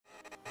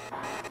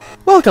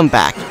Welcome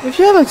back. If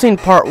you haven't seen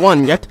part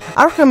 1 yet,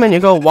 I recommend you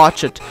go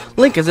watch it.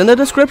 Link is in the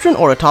description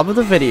or the top of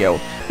the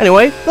video.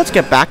 Anyway, let's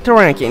get back to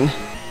ranking.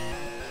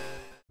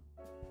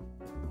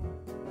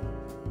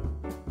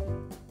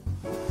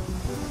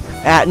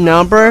 At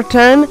number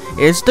 10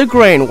 is the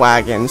grain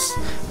wagons.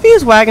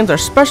 These wagons are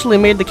specially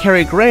made to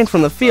carry grain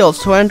from the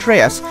fields to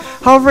Andreas.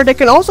 However, they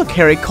can also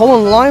carry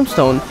coal and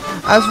limestone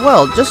as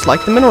well, just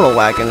like the mineral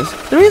wagons.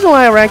 The reason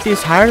why I ranked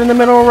these higher than the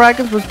mineral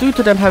wagons was due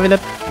to them having a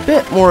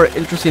bit more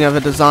interesting of a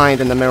design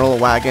than the mineral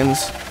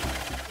wagons.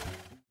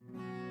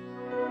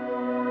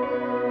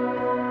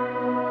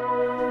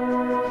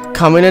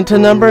 Coming into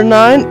number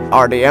 9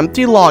 are the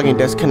empty logging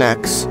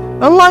disconnects.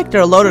 Unlike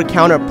their loaded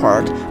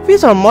counterpart,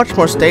 these are much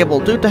more stable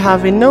due to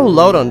having no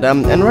load on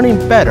them and running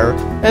better,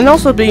 and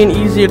also being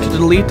easier to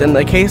delete in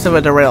the case of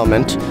a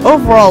derailment.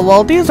 Overall,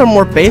 while these are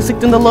more basic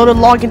than the loaded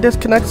logging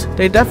disconnects,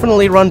 they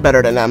definitely run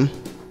better than them.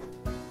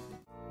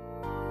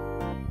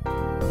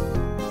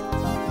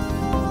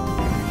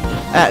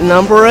 At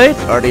number 8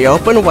 are the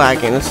open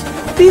wagons.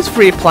 These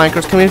free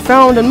plankers can be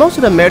found in most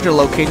of the major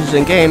locations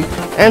in-game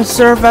and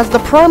serve as the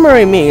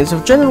primary means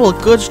of general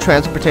goods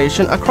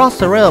transportation across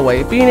the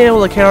railway, being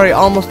able to carry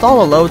almost all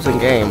the loads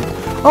in-game.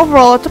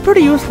 Overall, it's a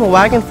pretty useful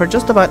wagon for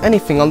just about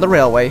anything on the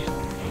railway.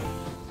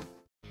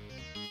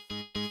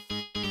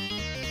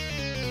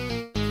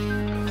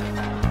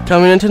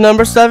 Coming into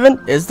number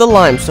 7 is the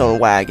limestone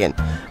wagon.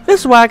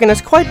 This wagon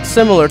is quite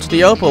similar to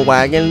the open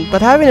wagon,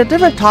 but having a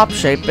different top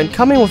shape and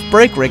coming with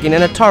brake rigging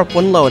and a tarp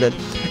when loaded.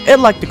 It,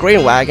 like the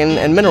grain wagon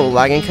and mineral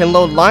wagon, can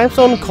load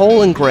limestone,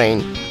 coal, and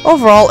grain.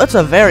 Overall, it's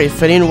a very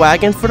fitting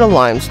wagon for the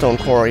limestone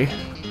quarry.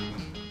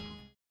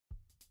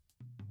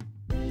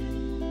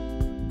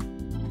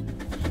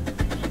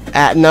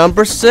 At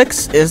number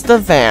 6 is the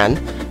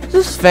van.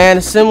 This van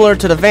is similar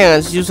to the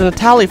vans used in the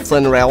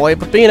Tally-Flynn Railway,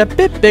 but being a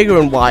bit bigger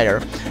and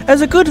wider.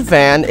 As a good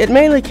van, it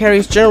mainly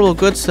carries general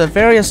goods to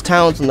various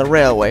towns on the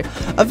railway.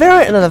 A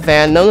variant of the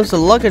van known as the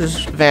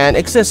luggage van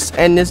exists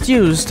and is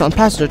used on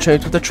passenger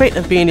trains with the trait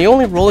of being the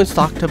only rolling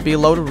stock to be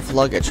loaded with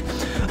luggage.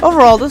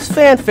 Overall, this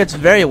van fits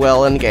very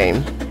well in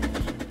game.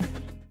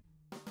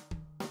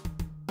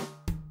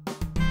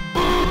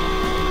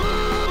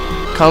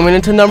 Coming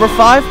into number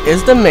 5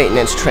 is the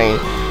maintenance train.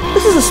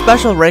 This is a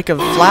special rake of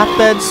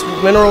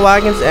flatbeds, mineral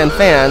wagons, and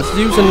vans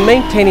used in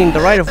maintaining the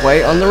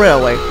right-of-way on the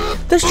railway.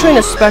 This train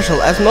is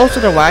special as most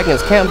of the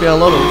wagons can't be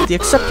unloaded with the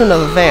exception of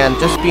the van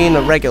just being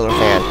a regular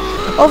van.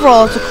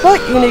 Overall, it's a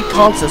quite unique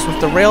concept with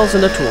the rails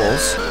and the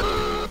tools.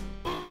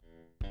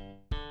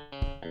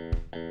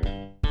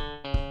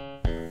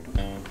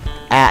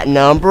 At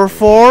number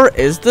 4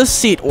 is the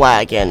seat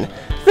wagon.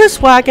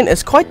 This wagon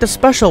is quite the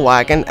special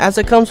wagon as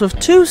it comes with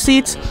 2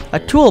 seats, a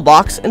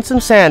toolbox, and some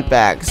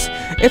sandbags.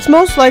 Its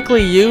most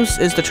likely use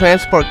is to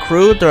transport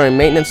crew during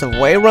maintenance of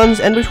way runs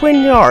and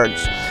between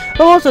yards,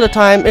 but most of the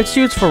time it's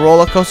used for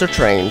roller coaster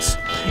trains.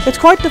 It's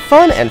quite the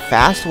fun and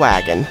fast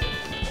wagon.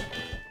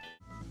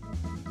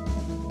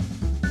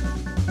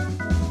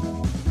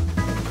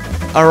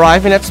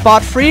 Arriving at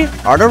spot 3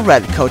 are the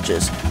red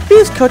coaches.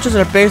 These coaches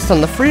are based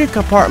on the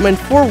 3-compartment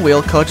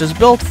 4-wheel coaches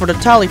built for the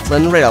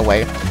Tally-Flynn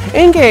Railway.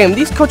 In-game,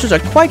 these coaches are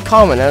quite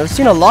common and have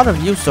seen a lot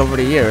of use over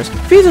the years.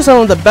 These are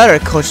some of the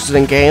better coaches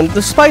in-game,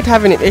 despite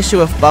having an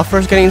issue of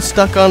buffers getting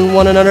stuck on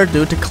one another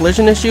due to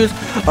collision issues.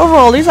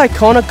 Overall, these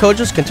iconic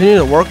coaches continue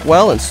to work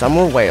well in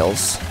summer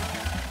Wales.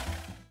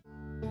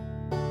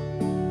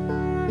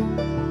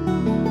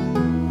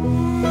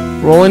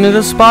 Rolling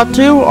into spot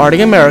 2 are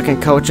the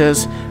American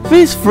coaches.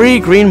 These free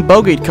green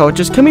bogied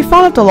coaches can be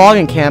found at the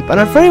logging camp and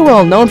are very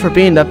well known for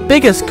being the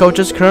biggest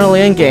coaches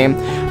currently in game.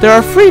 There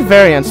are 3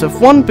 variants, with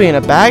one being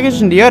a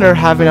baggage and the other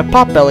having a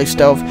potbelly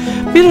stove.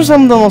 These are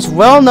some of the most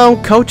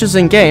well-known coaches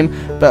in game,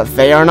 but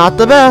they are not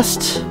the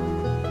best.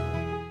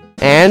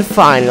 And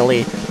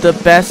finally, the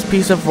best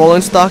piece of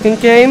rolling stock in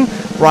game,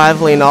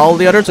 rivaling all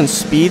the others in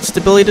speed,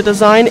 stability,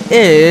 design,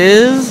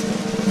 is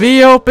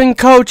the open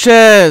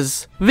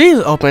coaches! These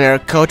open-air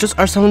coaches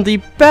are some of the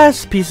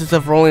best pieces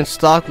of rolling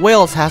stock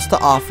Wales has to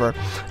offer.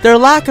 Their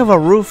lack of a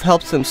roof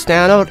helps them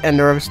stand out, and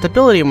their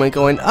stability when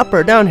going up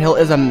or downhill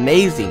is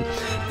amazing.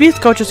 These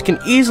coaches can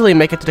easily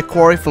make it to the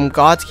quarry from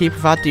God's Keep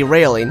without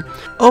derailing.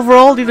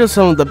 Overall, these are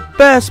some of the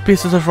best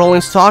pieces of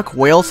rolling stock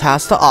Wales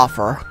has to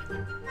offer.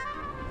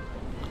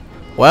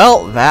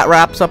 Well, that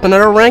wraps up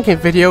another ranking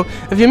video.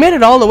 If you made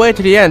it all the way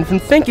to the end, then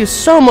thank you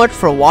so much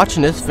for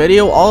watching this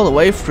video all the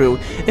way through.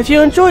 If you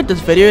enjoyed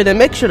this video, then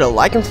make sure to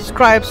like and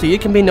subscribe so you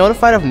can be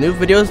notified of new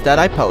videos that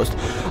I post.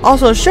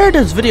 Also, share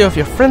this video with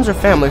your friends or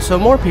family so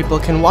more people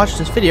can watch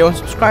this video and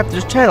subscribe to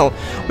this channel.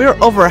 We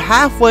are over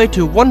halfway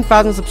to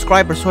 1,000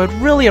 subscribers, so I'd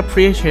really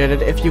appreciate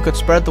it if you could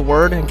spread the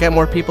word and get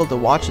more people to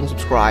watch and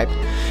subscribe.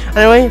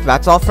 Anyway,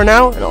 that's all for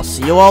now, and I'll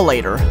see you all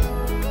later.